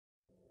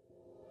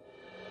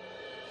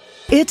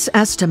It's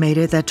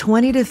estimated that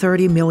 20 to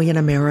 30 million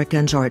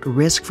Americans are at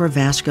risk for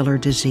vascular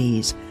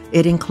disease.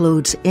 It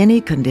includes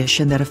any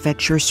condition that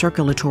affects your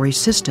circulatory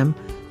system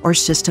or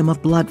system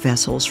of blood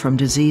vessels, from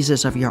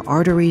diseases of your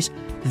arteries,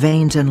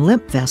 veins, and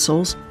lymph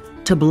vessels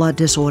to blood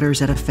disorders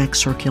that affect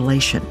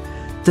circulation.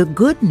 The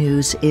good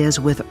news is,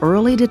 with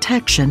early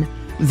detection,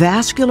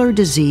 vascular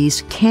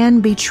disease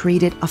can be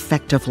treated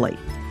effectively.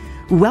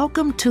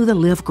 Welcome to the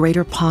Live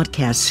Greater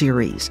podcast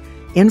series,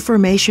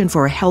 information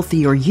for a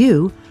healthier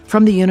you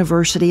from the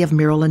University of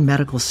Maryland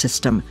Medical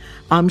System.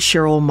 I'm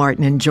Cheryl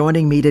Martin, and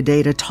joining me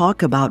today to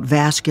talk about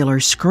vascular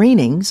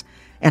screenings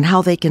and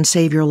how they can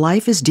save your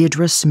life is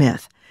Deidre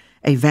Smith,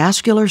 a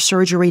vascular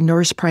surgery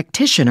nurse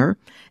practitioner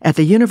at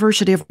the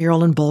University of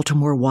Maryland,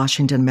 Baltimore,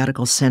 Washington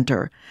Medical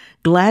Center.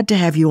 Glad to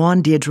have you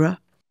on, Deidre.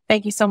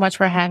 Thank you so much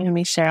for having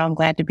me, Cheryl. I'm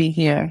glad to be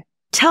here.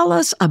 Tell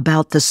us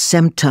about the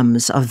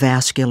symptoms of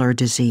vascular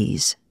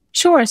disease.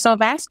 Sure. So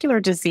vascular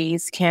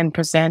disease can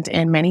present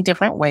in many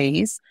different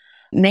ways.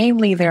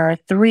 Namely, there are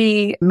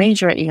three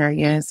major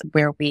areas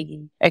where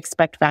we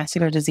expect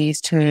vascular disease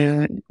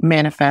to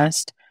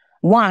manifest.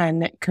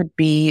 One could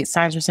be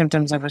signs or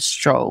symptoms of a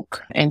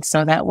stroke. And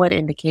so that would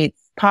indicate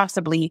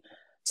possibly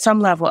some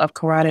level of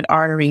carotid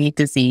artery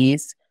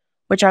disease,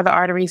 which are the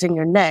arteries in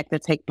your neck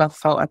that take blood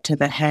flow up to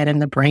the head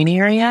and the brain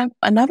area.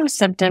 Another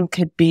symptom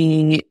could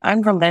be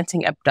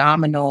unrelenting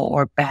abdominal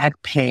or back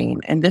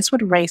pain. And this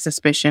would raise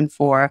suspicion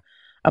for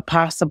a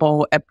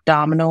possible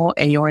abdominal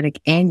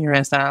aortic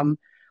aneurysm,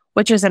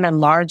 which is an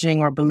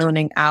enlarging or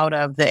ballooning out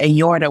of the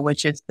aorta,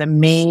 which is the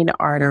main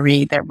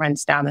artery that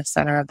runs down the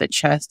center of the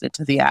chest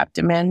into the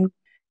abdomen.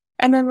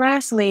 And then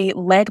lastly,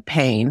 leg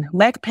pain.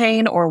 Leg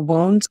pain or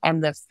wounds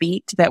on the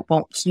feet that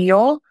won't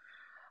heal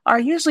are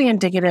usually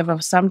indicative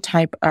of some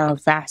type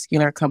of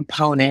vascular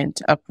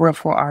component of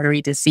peripheral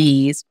artery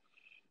disease,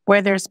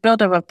 where there's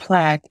buildup of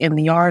plaque in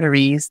the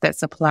arteries that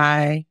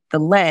supply the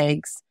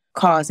legs,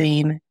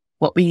 causing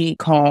what we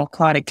call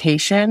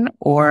claudication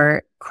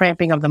or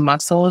cramping of the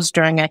muscles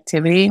during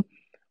activity,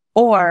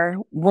 or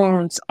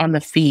wounds on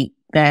the feet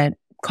that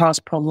cause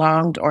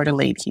prolonged or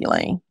delayed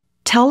healing.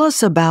 Tell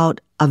us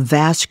about a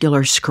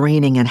vascular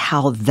screening and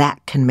how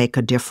that can make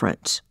a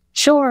difference.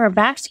 Sure.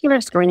 Vascular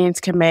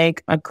screenings can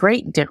make a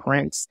great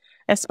difference,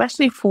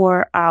 especially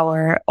for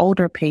our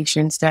older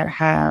patients that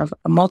have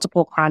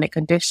multiple chronic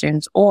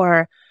conditions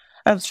or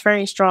a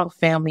very strong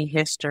family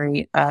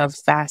history of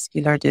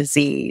vascular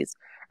disease.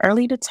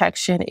 Early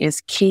detection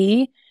is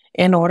key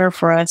in order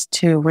for us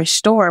to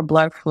restore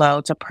blood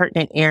flow to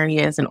pertinent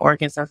areas and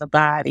organs of the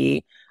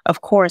body,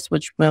 of course,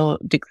 which will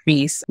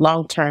decrease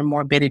long-term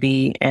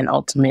morbidity and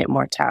ultimate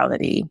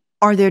mortality.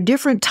 Are there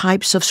different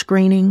types of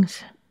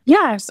screenings?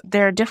 Yes,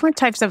 there are different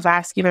types of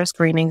vascular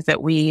screenings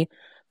that we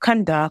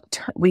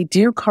conduct. We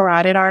do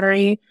carotid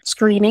artery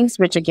screenings,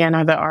 which again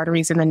are the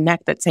arteries in the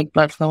neck that take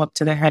blood flow up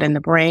to the head and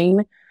the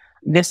brain.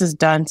 This is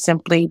done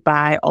simply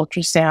by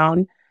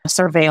ultrasound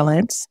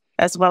surveillance,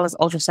 as well as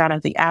ultrasound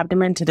of the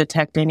abdomen to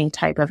detect any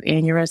type of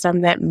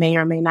aneurysm that may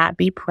or may not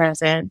be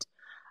present.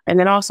 And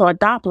then also a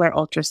Doppler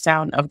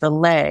ultrasound of the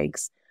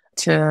legs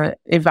to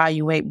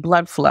evaluate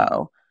blood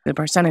flow, the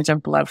percentage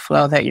of blood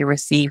flow that you're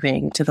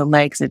receiving to the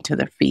legs and to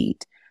the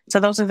feet.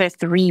 So those are the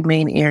three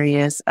main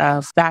areas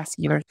of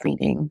vascular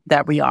screening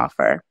that we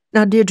offer.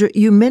 Now, Deidre,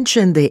 you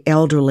mentioned the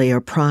elderly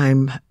are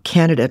prime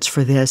candidates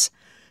for this.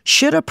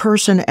 Should a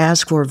person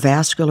ask for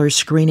vascular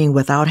screening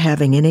without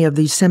having any of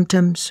these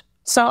symptoms?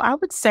 So I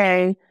would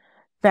say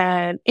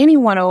that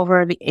anyone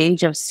over the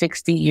age of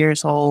 60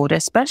 years old,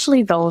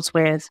 especially those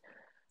with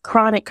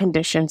chronic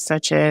conditions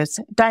such as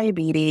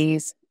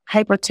diabetes,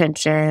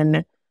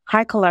 hypertension,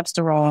 high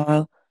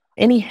cholesterol,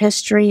 any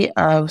history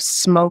of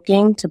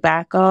smoking,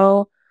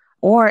 tobacco,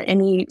 or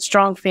any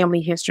strong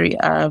family history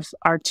of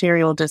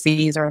arterial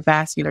disease or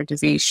vascular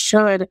disease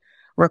should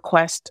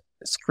request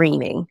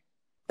screening.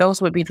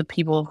 Those would be the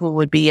people who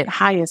would be at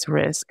highest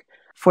risk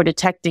for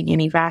detecting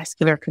any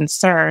vascular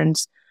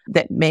concerns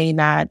that may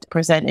not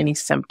present any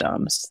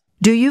symptoms.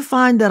 Do you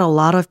find that a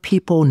lot of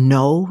people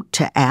know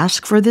to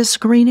ask for this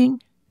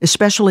screening,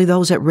 especially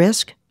those at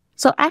risk?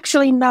 So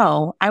actually,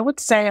 no. I would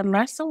say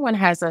unless someone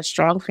has a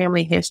strong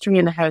family history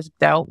and has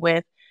dealt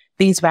with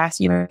these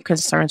vascular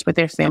concerns with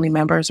their family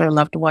members or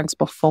loved ones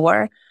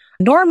before,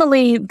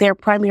 normally their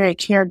primary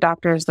care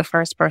doctor is the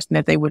first person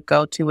that they would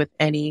go to with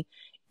any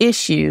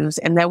issues,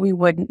 and that we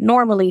would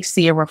normally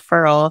see a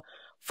referral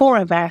for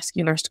a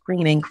vascular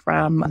screening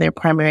from their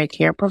primary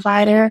care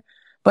provider.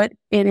 But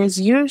it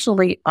is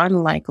usually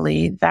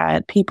unlikely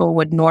that people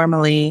would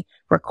normally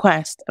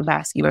request a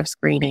vascular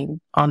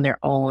screening on their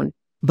own.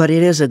 But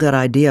it is a good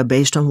idea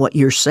based on what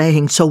you're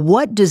saying. So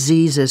what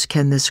diseases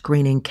can this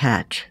screening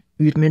catch?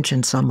 You'd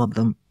mentioned some of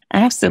them.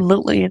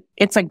 Absolutely.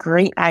 It's a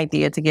great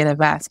idea to get a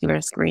vascular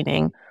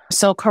screening.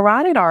 So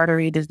carotid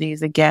artery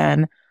disease,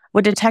 again,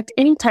 would detect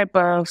any type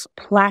of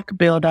plaque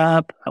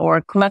buildup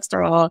or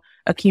cholesterol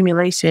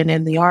accumulation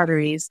in the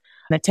arteries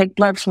that take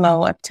blood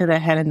flow up to the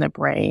head and the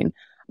brain.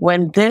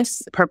 When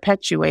this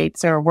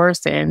perpetuates or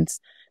worsens,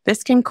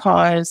 this can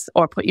cause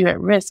or put you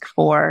at risk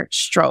for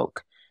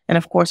stroke. And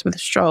of course, with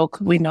stroke,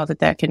 we know that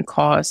that can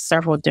cause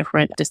several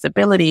different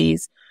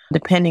disabilities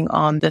depending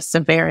on the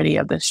severity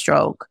of the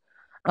stroke.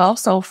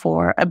 Also,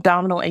 for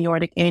abdominal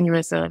aortic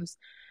aneurysms,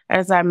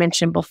 as I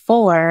mentioned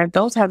before,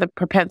 those have the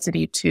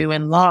propensity to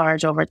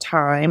enlarge over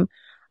time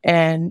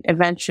and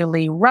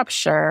eventually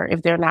rupture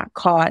if they're not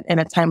caught in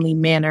a timely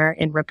manner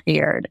and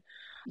repaired.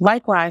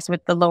 Likewise,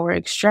 with the lower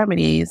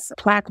extremities,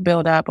 plaque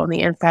buildup on the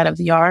inside of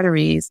the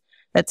arteries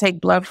that take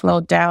blood flow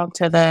down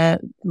to the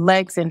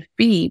legs and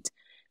feet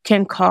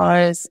can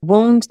cause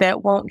wounds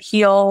that won't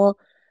heal,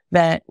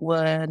 that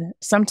would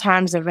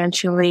sometimes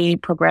eventually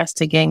progress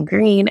to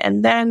gangrene.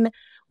 And then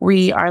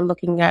we are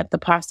looking at the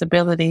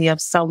possibility of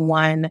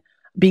someone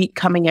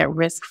becoming at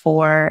risk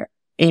for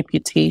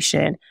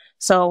amputation.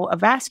 So a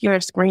vascular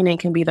screening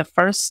can be the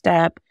first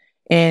step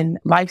in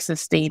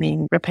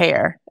life-sustaining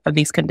repair of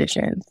these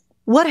conditions.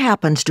 What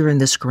happens during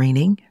the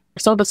screening?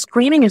 So the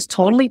screening is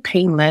totally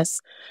painless.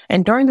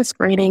 And during the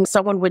screening,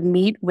 someone would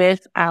meet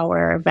with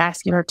our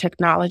vascular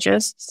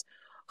technologists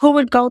who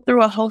would go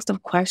through a host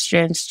of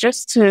questions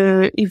just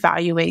to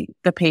evaluate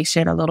the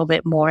patient a little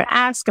bit more,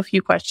 ask a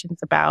few questions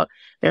about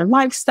their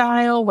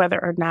lifestyle,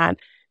 whether or not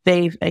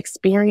they've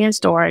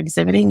experienced or are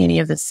exhibiting any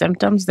of the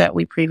symptoms that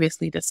we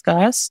previously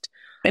discussed,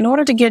 in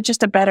order to get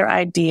just a better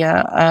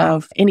idea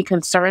of any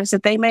concerns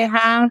that they may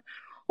have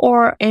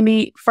or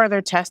any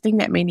further testing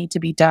that may need to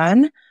be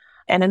done.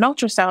 And an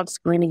ultrasound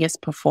screening is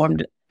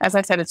performed. As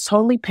I said, it's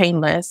totally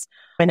painless.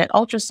 And an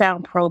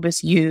ultrasound probe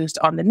is used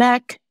on the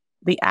neck,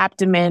 the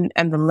abdomen,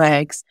 and the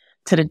legs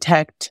to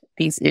detect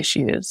these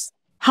issues.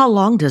 How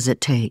long does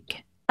it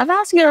take? A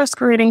vascular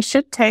screening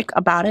should take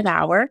about an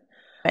hour.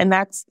 And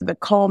that's the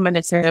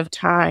culminative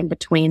time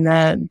between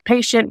the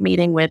patient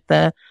meeting with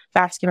the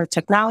vascular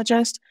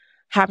technologist,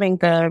 having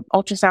the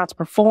ultrasounds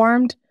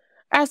performed,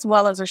 as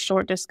well as a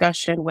short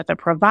discussion with a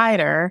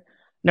provider,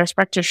 nurse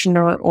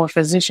practitioner, or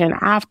physician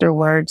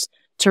afterwards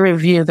to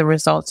review the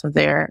results of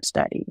their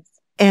studies.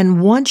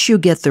 And once you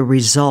get the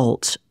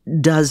results,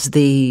 does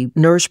the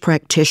nurse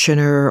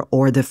practitioner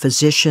or the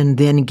physician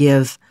then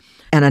give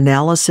an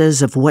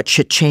analysis of what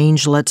should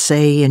change, let's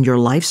say, in your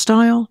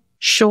lifestyle?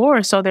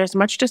 Sure. So there's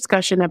much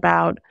discussion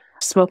about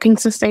smoking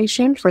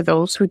cessation for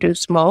those who do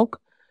smoke,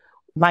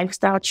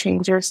 lifestyle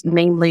changes,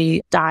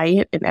 namely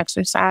diet and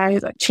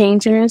exercise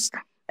changes,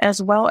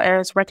 as well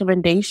as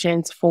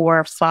recommendations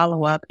for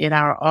follow-up in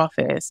our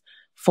office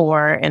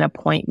for an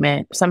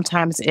appointment.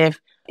 Sometimes if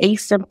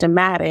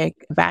asymptomatic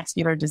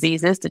vascular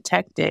disease is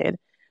detected,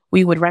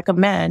 we would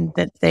recommend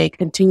that they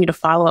continue to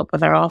follow up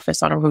with our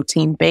office on a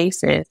routine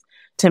basis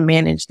to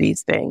manage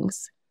these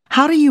things.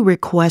 How do you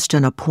request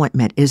an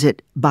appointment? Is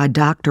it by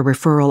doctor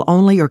referral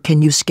only, or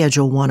can you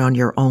schedule one on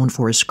your own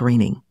for a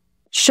screening?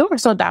 Sure.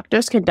 So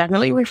doctors can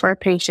definitely refer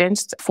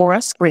patients for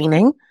a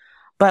screening,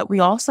 but we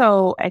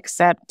also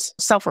accept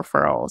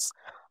self-referrals.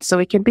 So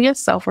it can be a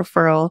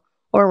self-referral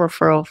or a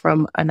referral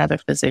from another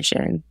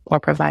physician or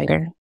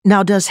provider.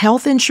 Now, does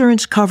health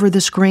insurance cover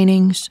the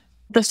screenings?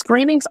 The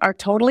screenings are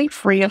totally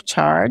free of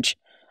charge.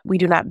 We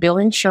do not bill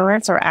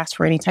insurance or ask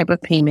for any type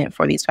of payment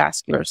for these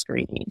vascular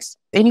screenings.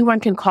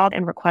 Anyone can call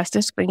and request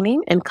a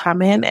screening and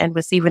come in and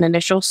receive an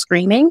initial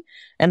screening.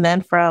 And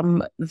then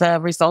from the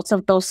results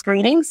of those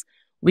screenings,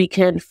 we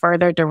can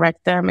further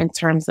direct them in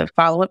terms of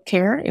follow-up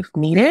care if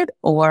needed,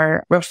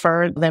 or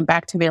refer them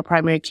back to their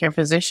primary care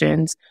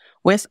physicians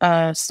with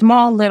a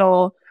small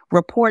little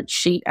report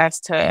sheet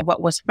as to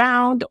what was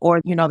found, or,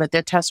 that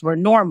their tests were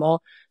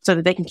normal, so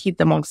that they can keep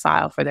them on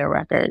file for their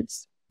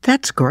records.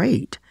 That's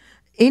great.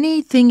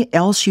 Anything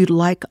else you'd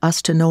like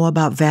us to know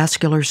about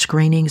vascular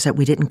screenings that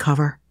we didn't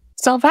cover?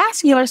 So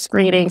vascular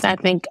screenings, I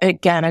think,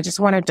 again, I just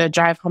wanted to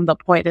drive home the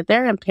point that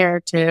they're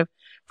imperative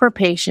for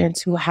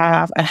patients who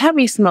have a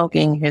heavy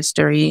smoking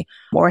history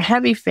or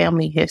heavy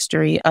family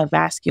history of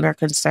vascular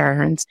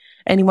concerns,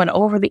 anyone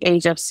over the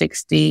age of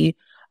 60,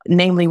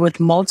 namely with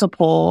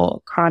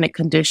multiple chronic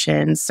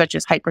conditions such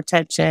as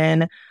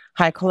hypertension,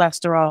 high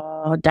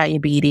cholesterol,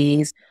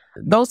 diabetes.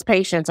 Those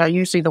patients are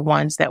usually the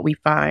ones that we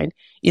find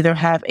either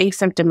have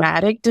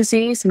asymptomatic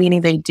disease,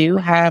 meaning they do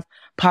have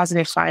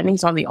positive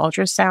findings on the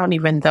ultrasound,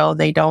 even though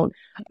they don't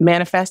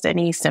manifest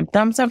any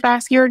symptoms of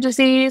vascular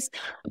disease,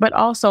 but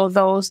also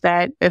those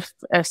that if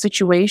a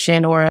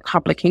situation or a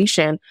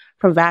complication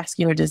for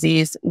vascular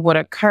disease would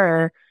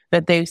occur,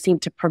 that they seem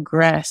to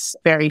progress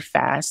very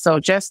fast. So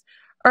just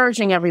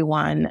urging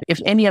everyone, if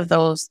any of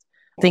those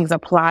things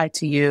apply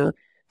to you,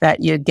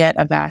 that you get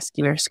a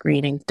vascular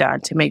screening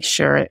done to make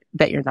sure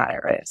that you're not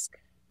at risk.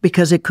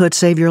 Because it could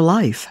save your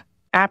life.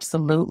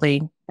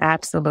 Absolutely.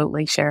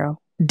 Absolutely, Cheryl.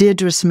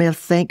 Deidre Smith,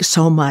 thanks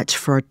so much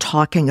for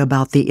talking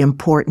about the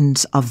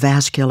importance of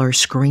vascular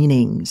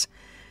screenings.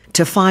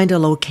 To find a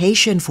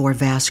location for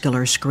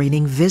vascular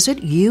screening,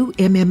 visit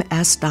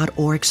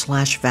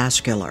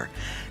umms.org/vascular.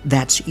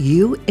 That's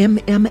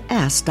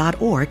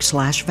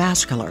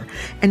umms.org/vascular.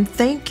 And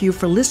thank you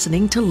for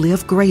listening to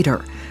Live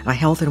Greater, a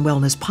health and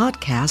wellness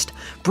podcast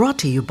brought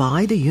to you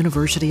by the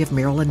University of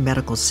Maryland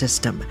Medical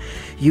System.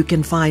 You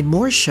can find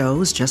more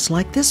shows just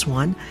like this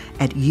one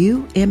at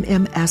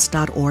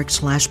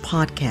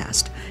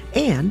umms.org/podcast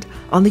and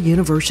on the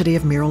University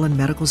of Maryland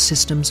Medical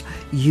System's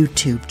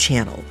YouTube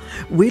channel.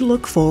 We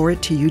look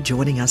forward to you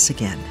joining us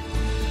again.